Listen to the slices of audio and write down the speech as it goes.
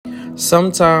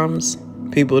Sometimes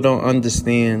people don't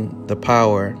understand the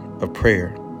power of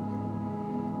prayer.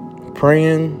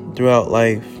 Praying throughout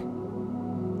life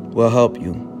will help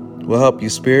you. Will help you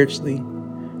spiritually.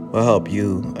 Will help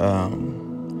you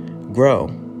grow.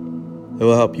 It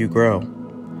will help you grow.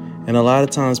 And a lot of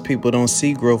times people don't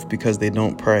see growth because they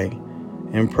don't pray.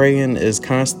 And praying is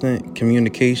constant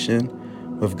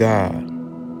communication with God.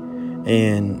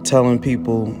 And telling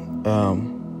people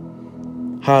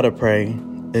how to pray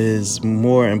is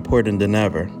more important than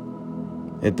ever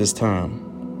at this time.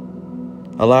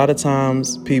 A lot of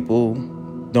times people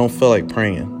don't feel like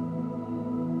praying,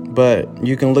 but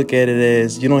you can look at it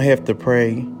as you don't have to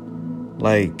pray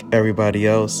like everybody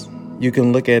else. You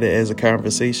can look at it as a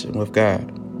conversation with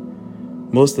God.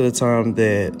 Most of the time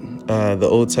that the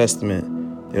Old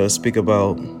Testament, they'll speak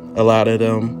about, a lot of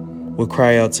them will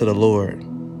cry out to the Lord.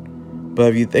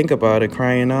 But if you think about it,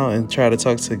 crying out and try to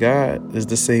talk to God is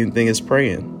the same thing as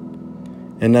praying.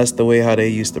 And that's the way how they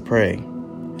used to pray.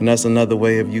 And that's another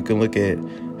way of you can look at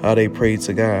how they prayed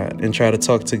to God and try to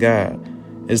talk to God.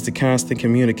 It's the constant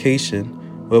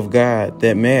communication with God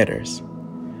that matters.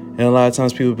 And a lot of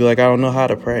times people be like, I don't know how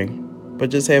to pray. But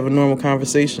just have a normal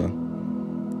conversation.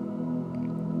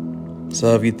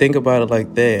 So if you think about it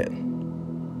like that,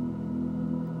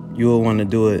 you will want to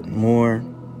do it more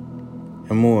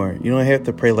and more. You don't have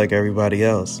to pray like everybody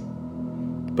else.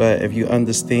 But if you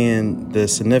understand the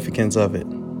significance of it,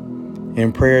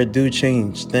 and prayer do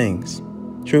change things.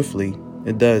 Truthfully,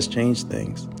 it does change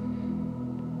things.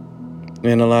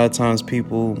 And a lot of times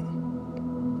people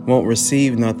won't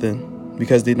receive nothing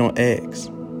because they don't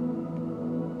ask.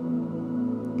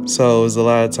 So it's a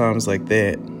lot of times like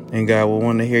that. And God will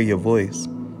want to hear your voice.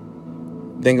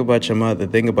 Think about your mother.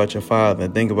 Think about your father.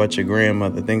 Think about your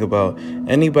grandmother. Think about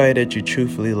anybody that you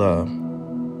truthfully love.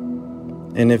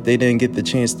 And if they didn't get the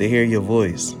chance to hear your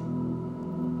voice,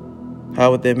 how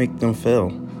would that make them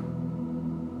feel?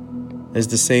 It's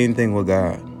the same thing with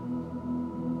God.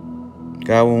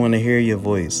 God will want to hear your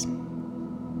voice.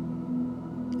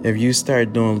 If you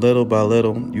start doing little by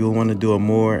little, you will want to do it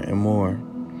more and more.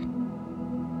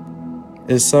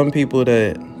 There's some people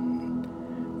that,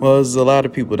 there's a lot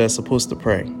of people that's supposed to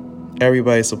pray.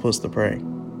 Everybody's supposed to pray.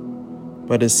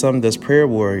 But there's some that's prayer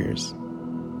warriors.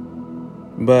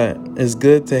 But it's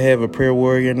good to have a prayer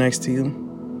warrior next to you.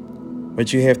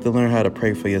 But you have to learn how to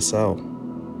pray for yourself.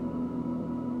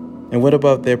 And what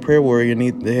about that prayer warrior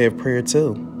need to have prayer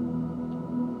too?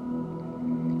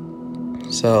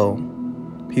 So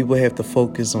people have to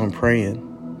focus on praying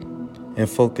and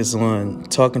focus on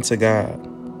talking to God.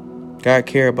 God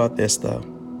care about that stuff.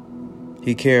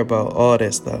 He care about all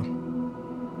that stuff.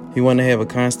 He want to have a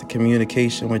constant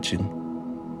communication with you.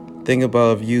 Think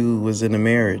about if you was in a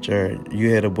marriage or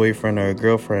you had a boyfriend or a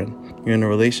girlfriend, you're in a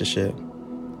relationship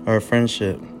or a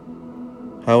friendship.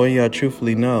 How will y'all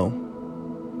truthfully know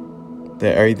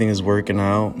that everything is working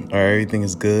out or everything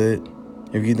is good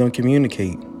if you don't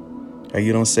communicate or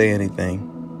you don't say anything?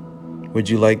 Would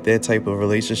you like that type of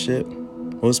relationship?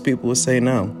 Most people would say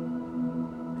no.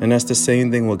 And that's the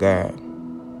same thing with God.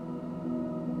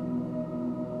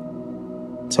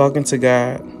 Talking to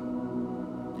God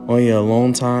on your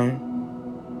alone time,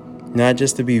 not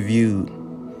just to be viewed,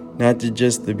 not to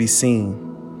just to be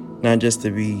seen, not just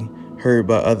to be heard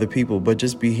by other people, but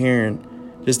just to be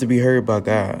heard by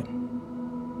God.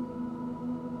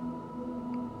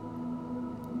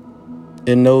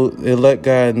 And let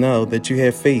God know that you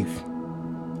have faith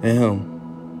in Him.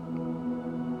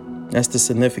 That's the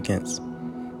significance.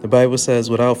 The Bible says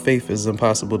without faith it's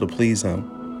impossible to please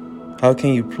Him. How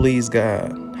can you please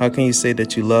God? How can you say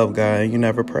that you love God and you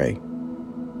never pray?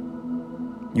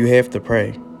 You have to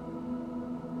pray.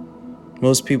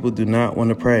 Most people do not want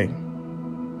to pray,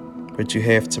 but you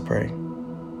have to pray.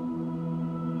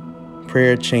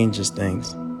 Prayer changes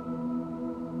things.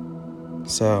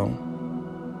 So,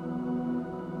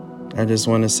 I just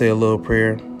want to say a little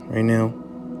prayer right now.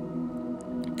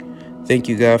 Thank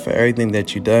you, God, for everything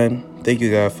that you've done. Thank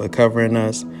you, God, for covering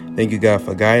us. Thank you, God,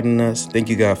 for guiding us. Thank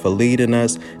you, God, for leading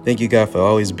us. Thank you, God, for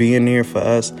always being there for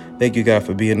us. Thank you, God,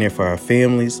 for being there for our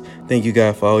families. Thank you,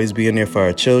 God, for always being there for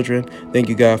our children. Thank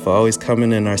you, God, for always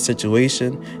coming in our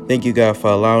situation. Thank you, God,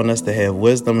 for allowing us to have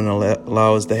wisdom and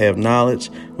allow us to have knowledge.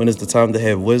 When is the time to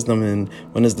have wisdom and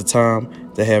when is the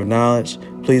time to have knowledge?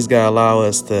 Please, God, allow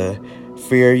us to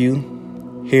fear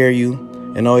you, hear you,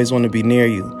 and always want to be near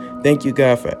you. Thank you,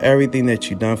 God, for everything that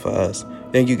you've done for us.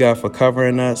 Thank you, God, for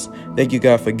covering us. Thank you,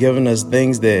 God, for giving us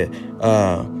things that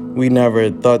we never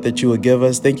thought that you would give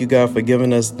us. Thank you, God, for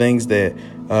giving us things that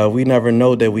we never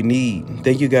know that we need.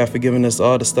 Thank you, God, for giving us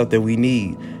all the stuff that we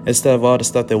need instead of all the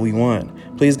stuff that we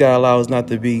want. Please, God, allow us not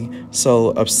to be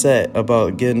so upset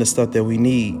about getting the stuff that we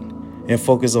need and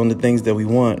focus on the things that we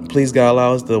want. Please, God,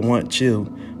 allow us to want you.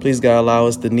 Please, God, allow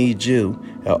us to need you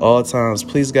at all times.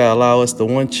 Please, God, allow us to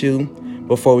want you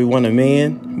before we want a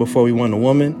man, before we want a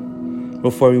woman,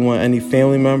 before we want any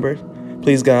family member.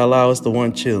 Please, God, allow us to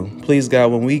want you. Please,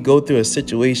 God, when we go through a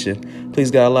situation, please,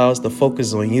 God, allow us to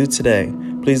focus on you today.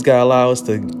 Please, God, allow us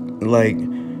to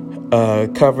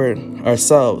cover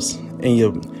ourselves in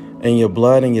your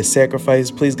blood and your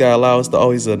sacrifice. Please, God, allow us to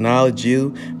always acknowledge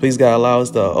you. Please, God, allow us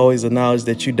to always acknowledge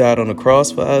that you died on the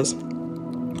cross for us.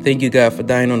 Thank you, God, for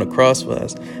dying on the cross for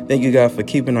us. Thank you, God, for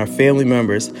keeping our family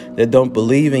members that don't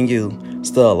believe in you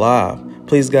still alive.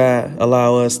 Please, God,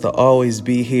 allow us to always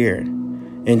be here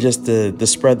and just to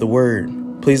spread the word.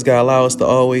 Please, God, allow us to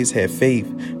always have faith.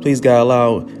 Please, God,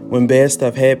 allow when bad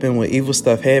stuff happen, when evil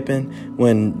stuff happen,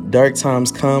 when dark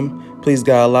times come, please,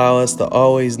 God, allow us to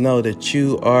always know that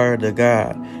you are the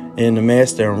God and the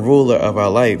master and ruler of our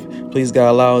life. Please,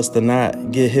 God, allow us to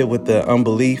not get hit with the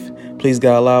unbelief. Please,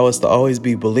 God, allow us to always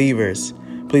be believers.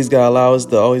 Please, God, allow us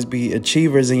to always be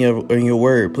achievers in your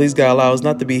word. Please, God, allow us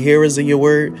not to be hearers in your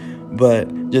word, but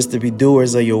just to be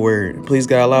doers of your word. Please,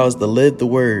 God, allow us to live the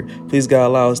word. Please, God,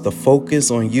 allow us to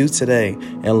focus on you today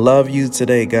and love you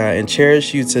today, God, and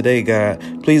cherish you today,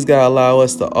 God. Please, God, allow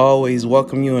us to always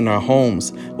welcome you in our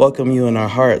homes, welcome you in our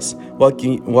hearts,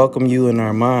 welcome you in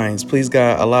our minds. Please,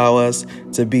 God, allow us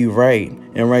to be right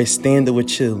and right standing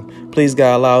with you. Please,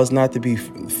 God, allow us not to be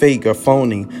fake or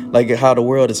phony, like how the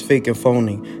world is fake and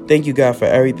phony. Thank you, God, for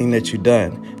everything that you've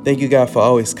done. Thank you, God, for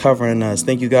always covering us.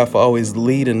 Thank you, God, for always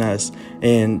leading us.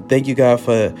 And thank you, God,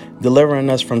 for delivering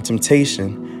us from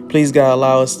temptation. Please, God,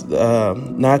 allow us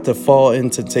not to fall in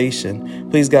temptation.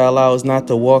 Please, God, allow us not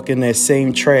to walk in that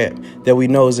same trap that we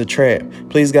know is a trap.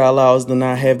 Please, God, allow us to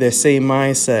not have that same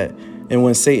mindset. And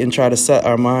when Satan try to set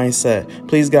our mindset,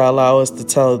 please, God, allow us to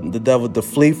tell the devil to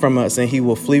flee from us and he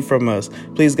will flee from us.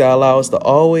 Please, God, allow us to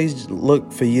always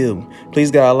look for you.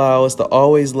 Please, God, allow us to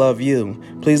always love you.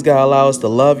 Please, God, allow us to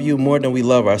love you more than we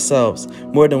love ourselves,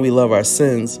 more than we love our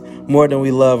sins, more than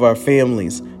we love our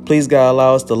families. Please, God,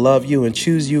 allow us to love you and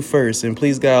choose you first. And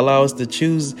please, God, allow us to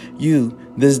choose you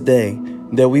this day,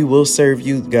 that we will serve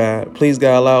you, God. Please,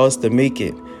 God, allow us to make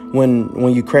it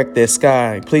when you crack that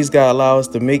sky. Please, God, allow us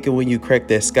to make it when you crack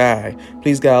that sky.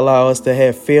 Please, God, allow us to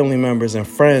have family members and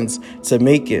friends to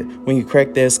make it when you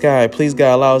crack that sky. Please,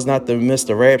 God, allow us not to miss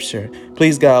the rapture.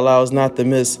 Please, God, allow us not to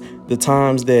miss the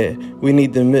times that we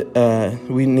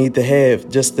need to have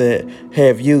just to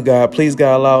have you, God. Please,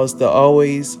 God, allow us to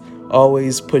always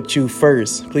put you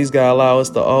first. Please, God, allow us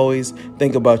to always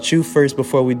think about you first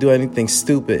before we do anything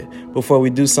stupid, before we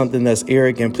do something that's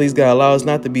arrogant. Please, God, allow us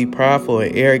not to be prideful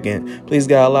and arrogant. Please,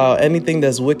 God, allow anything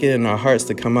that's wicked in our hearts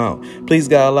to come out. Please,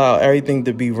 God, allow everything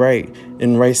to be right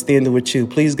and right standing with you.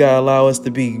 Please, God, allow us to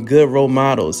be good role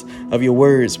models of your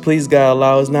words. Please, God,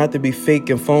 allow us not to be fake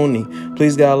and phony.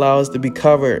 Please, God, allow us to be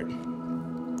covered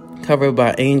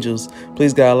by angels.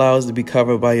 Please, God, allow us to be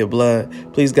covered by your blood.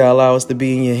 Please, God, allow us to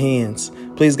be in your hands.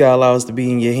 Please, God, allow us to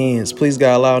be in your hands. Please,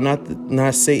 God, allow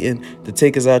not Satan to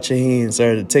take us out your hands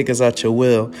or to take us out your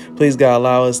will. Please, God,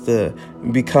 allow us to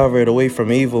be covered away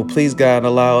from evil. Please, God,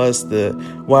 allow us to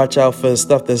watch out for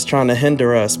stuff that's trying to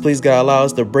hinder us. Please, God, allow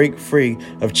us to break free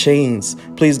of chains.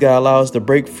 Please, God, allow us to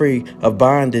break free of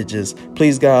bondages.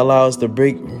 Please, God, allow us to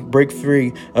break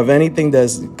free of anything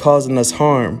that's causing us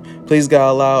harm. Please,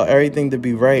 God, allow everything to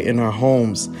be right in our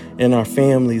homes, in our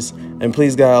families. And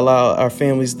please, God, allow our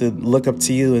families to look up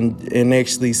to you and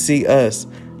actually see us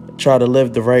try to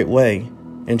live the right way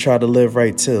and try to live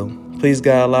right too. Please,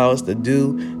 God, allow us to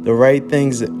do the right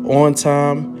things on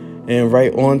time and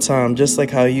right on time, just like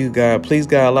how you, God. Please,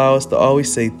 God, allow us to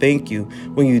always say thank you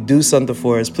when you do something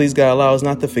for us. Please, God, allow us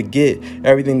not to forget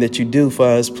everything that you do for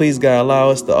us. Please, God, allow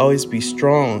us to always be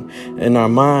strong in our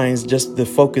minds, just to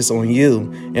focus on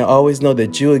you and always know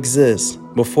that you exist.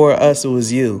 Before us, it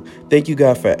was you. Thank you,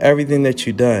 God, for everything that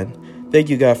you've done. Thank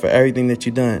you, God, for everything that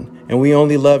you've done. And we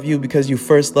only love you because you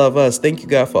first love us. Thank you,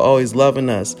 God, for always loving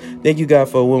us. Thank you, God,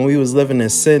 for when we was living in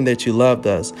sin that you loved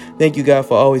us. Thank you, God,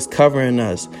 for always covering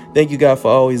us. Thank you, God, for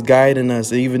always guiding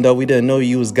us, even though we didn't know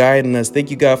you was guiding us.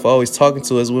 Thank you, God, for always talking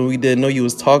to us when we didn't know you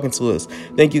was talking to us.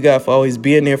 Thank you, God, for always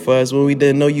being there for us when we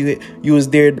didn't know you was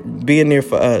there, being there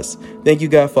for us. Thank you,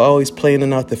 God, for always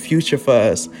planning out the future for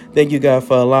us. Thank you, God,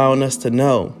 for allowing us to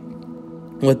know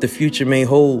what the future may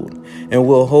hold and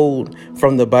will hold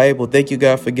from the Bible. Thank you,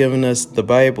 God, for giving us the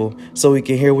Bible so we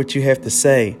can hear what you have to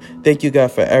say. Thank you,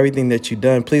 God, for everything that you've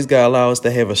done. Please, God, allow us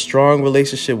to have a strong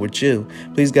relationship with you.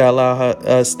 Please, God, allow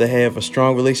us to have a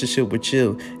strong relationship with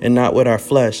you and not with our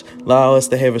flesh. Allow us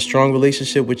to have a strong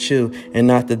relationship with you and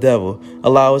not the devil.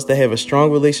 Allow us to have a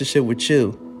strong relationship with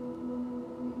you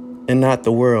and not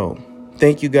the world.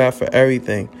 Thank you, God, for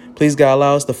everything. Please, God,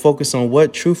 allow us to focus on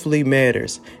what truthfully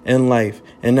matters in life,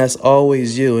 and that's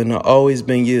always you, and it's always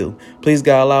been you. Please,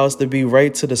 God, allow us to be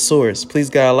right to the source. Please,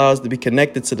 God, allow us to be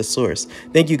connected to the source.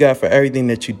 Thank you, God, for everything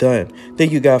that you've done.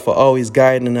 Thank you, God, for always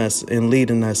guiding us and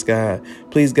leading us, God.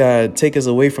 Please, God, take us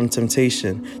away from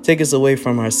temptation. Take us away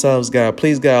from ourselves, God.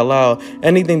 Please, God, allow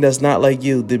anything that's not like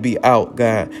you to be out,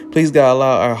 God. Please, God,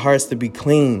 allow our hearts to be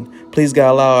clean. Please,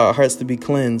 God, allow our hearts to be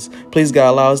cleansed. Please,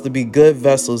 God, allow us to be good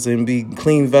vessels and be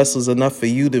clean vessels enough for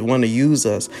you to want to use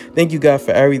us. Thank you, God,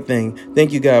 for everything.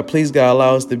 Thank you, God. Please, God,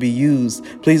 allow us to be used.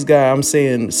 Please, God, I'm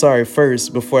saying sorry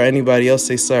first before anybody else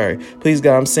say sorry. Please,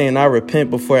 God, I'm saying I repent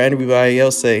before anybody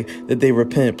else say that they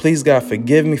repent. Please, God,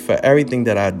 forgive me for everything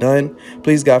that I've done.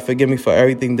 Please, God, forgive me for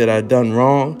everything that I've done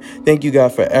wrong. Thank you,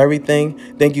 God, for everything.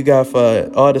 Thank you, God, for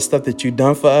all the stuff that you've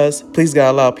done for us. Please,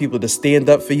 God, allow people to stand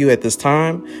up for you at this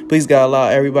time. Please, God, allow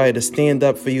everybody to stand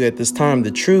up for you at this time,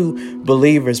 the true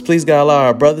believers. Please, God, allow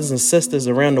our brothers and sisters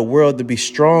around the world to be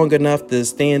strong enough to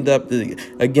stand up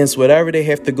against whatever they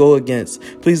have to go against.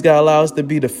 Please, God, allow us to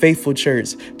be the faithful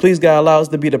church. Please, God, allow us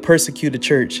to be the persecuted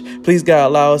church. Please,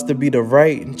 God, allow us to be the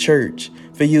right church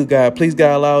for you, God. Please,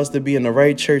 God, allow us to be in the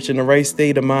right church, in the right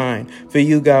state of mind for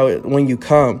you, God, when you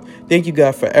come. Thank you,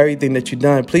 God, for everything that you've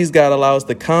done. Please, God, allow us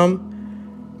to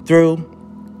come through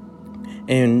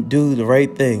and do the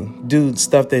right thing. Do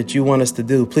stuff that you want us to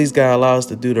do. Please, God, allow us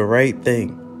to do the right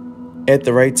thing at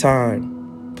the right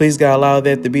time. Please, God, allow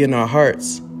that to be in our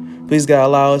hearts. Please, God,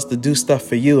 allow us to do stuff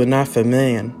for you and not for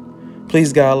man.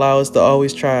 Please, God, allow us to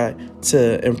always try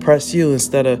to impress you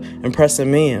instead of impressing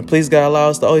man. Please, God, allow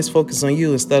us to always focus on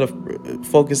you instead of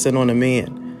focusing on a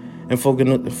man and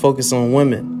focus on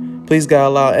women. Please, God,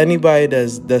 allow anybody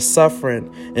that's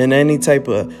suffering in any type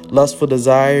of lustful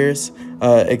desires,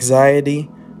 anxiety,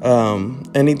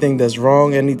 anything that's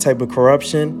wrong, any type of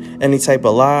corruption, any type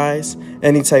of lies,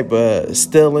 any type of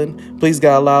stealing. Please,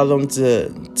 God, allow them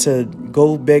to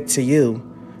go back to you.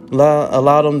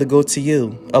 Allow them to go to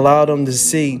you. Allow them to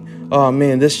see, oh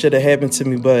man, this should have happened to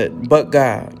me, but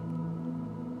God.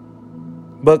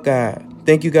 But God.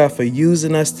 Thank you, God, for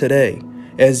using us today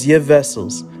as your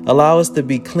vessels. Allow us to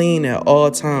be clean at all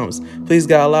times. Please,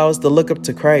 God, allow us to look up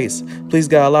to Christ. Please,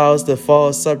 God, allow us to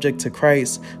fall subject to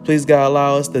Christ. Please, God,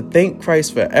 allow us to thank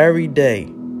Christ for every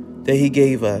day that he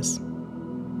gave us.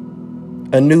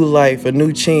 A new life, a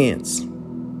new chance.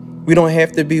 We don't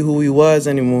have to be who we was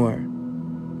anymore.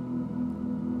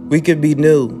 We could be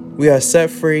new. We are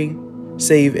set free,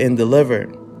 saved, and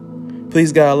delivered.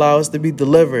 Please, God, allow us to be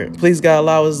delivered. Please, God,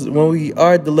 allow us, when we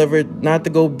are delivered, not to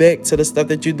go back to the stuff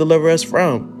that you deliver us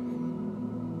from.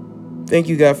 Thank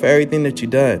you, God, for everything that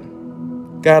you've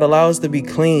done. God, allow us to be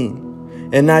clean,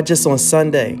 and not just on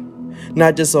Sunday,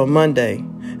 not just on Monday,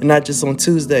 and not just on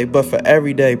Tuesday, but for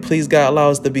every day. Please, God, allow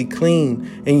us to be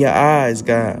clean in your eyes,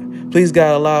 God. Please,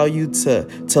 God, allow you to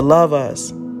love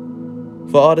us.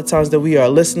 For all the times that we are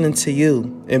listening to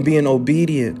you and being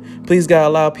obedient. Please, God,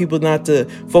 allow people not to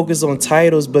focus on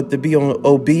titles, but to be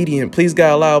obedient. Please,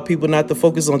 God, allow people not to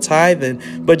focus on tithing,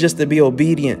 but just to be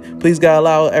obedient. Please, God,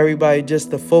 allow everybody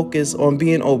just to focus on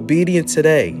being obedient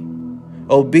today.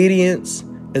 Obedience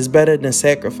is better than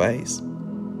sacrifice.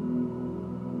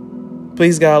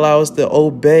 Please, God, allow us to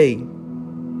obey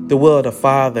the will of the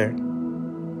Father.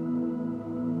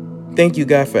 Thank you,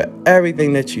 God, for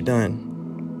everything that you've done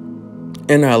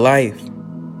in our life,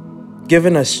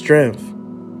 giving us strength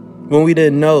when we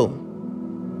didn't know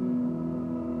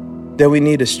that we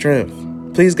needed strength.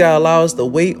 Please, God, allow us to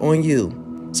wait on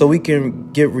you so we can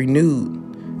get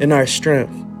renewed in our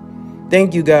strength.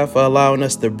 Thank you, God, for allowing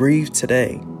us to breathe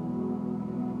today.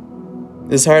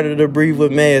 It's harder to breathe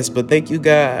with masks, but thank you,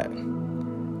 God,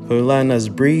 for letting us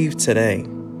breathe today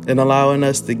and allowing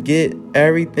us to get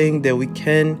everything that we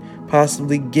can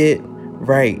possibly get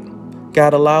right.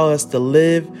 God, allow us to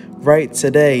live right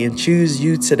today and choose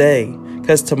you today,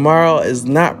 because tomorrow is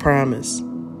not promised.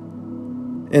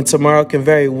 And tomorrow can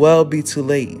very well be too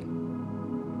late.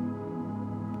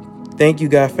 Thank you,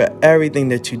 God, for everything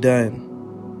that you've done.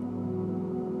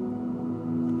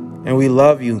 And we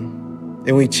love you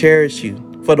and we cherish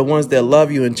you for the ones that love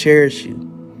you and cherish you.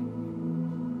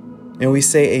 And we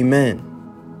say amen,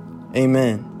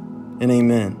 amen, and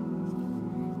amen.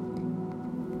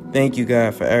 Thank you,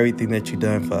 God, for everything that you've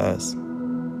done for us.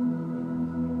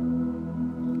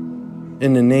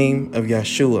 In the name of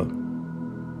Yeshua.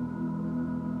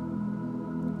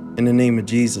 In the name of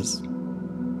Jesus.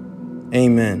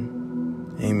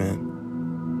 Amen. Amen.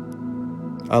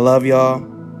 I love y'all.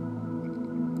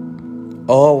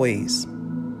 Always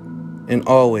and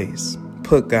always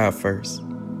put God first.